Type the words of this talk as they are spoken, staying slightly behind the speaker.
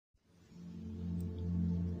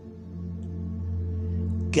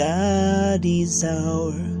God is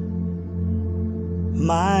our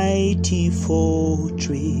mighty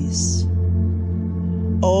fortress,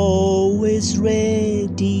 always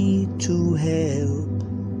ready to help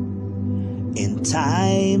in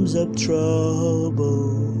times of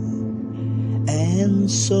trouble. And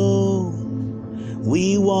so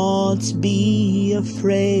we won't be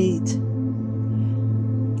afraid.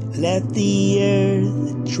 Let the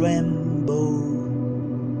earth tremble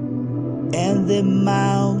and the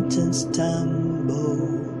mountains tumble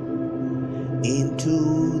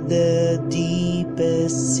into the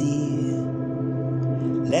deepest sea.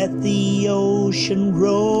 Let the ocean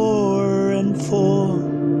roar and foam,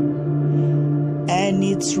 and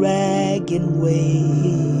its ragged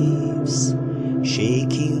waves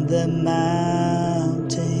shaking the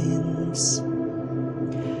mountains.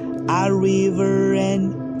 Our river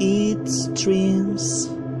and its streams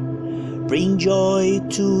bring joy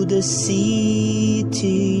to the city,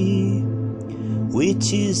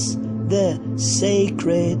 which is the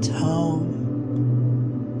sacred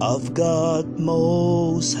home of God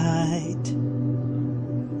Most High.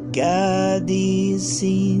 God is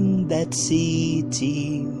in that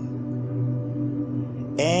city,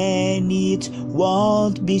 and it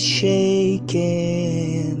won't be shaken.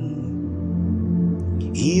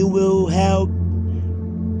 He will help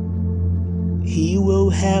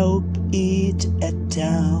it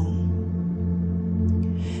down.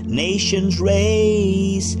 Nations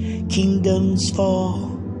rise, kingdoms fall,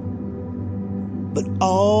 but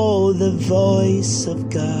all the voice of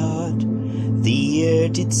God, the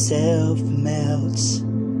earth itself melts.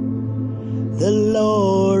 The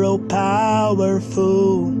Lord, all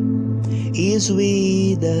powerful, is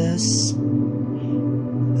with us.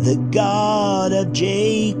 The God of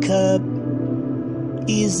Jacob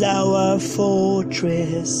is our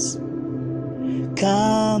fortress.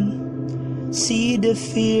 Come, see the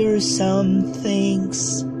fearsome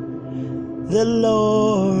things the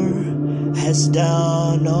Lord has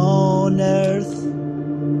done on earth.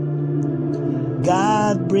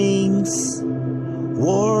 God brings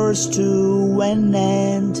wars to an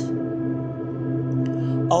end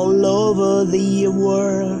all over the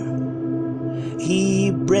world.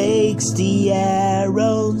 He breaks the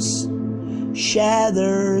arrows,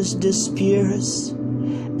 shatters the spears,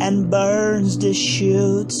 and burns the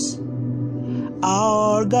shields.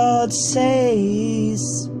 Our God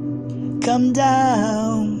says, come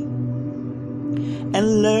down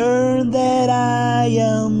and learn that I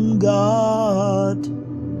am God.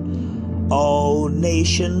 All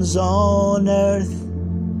nations on earth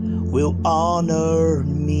will honor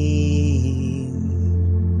me.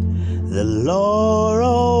 The Lord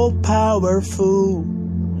all powerful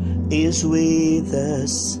is with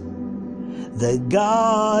us. The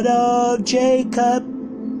God of Jacob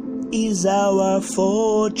is our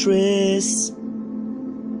fortress.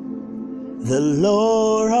 The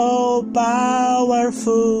Lord all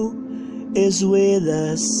powerful is with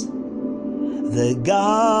us. The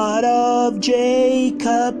God of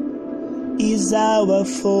Jacob is our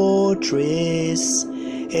fortress.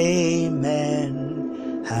 Amen.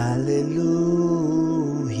 Hallelujah.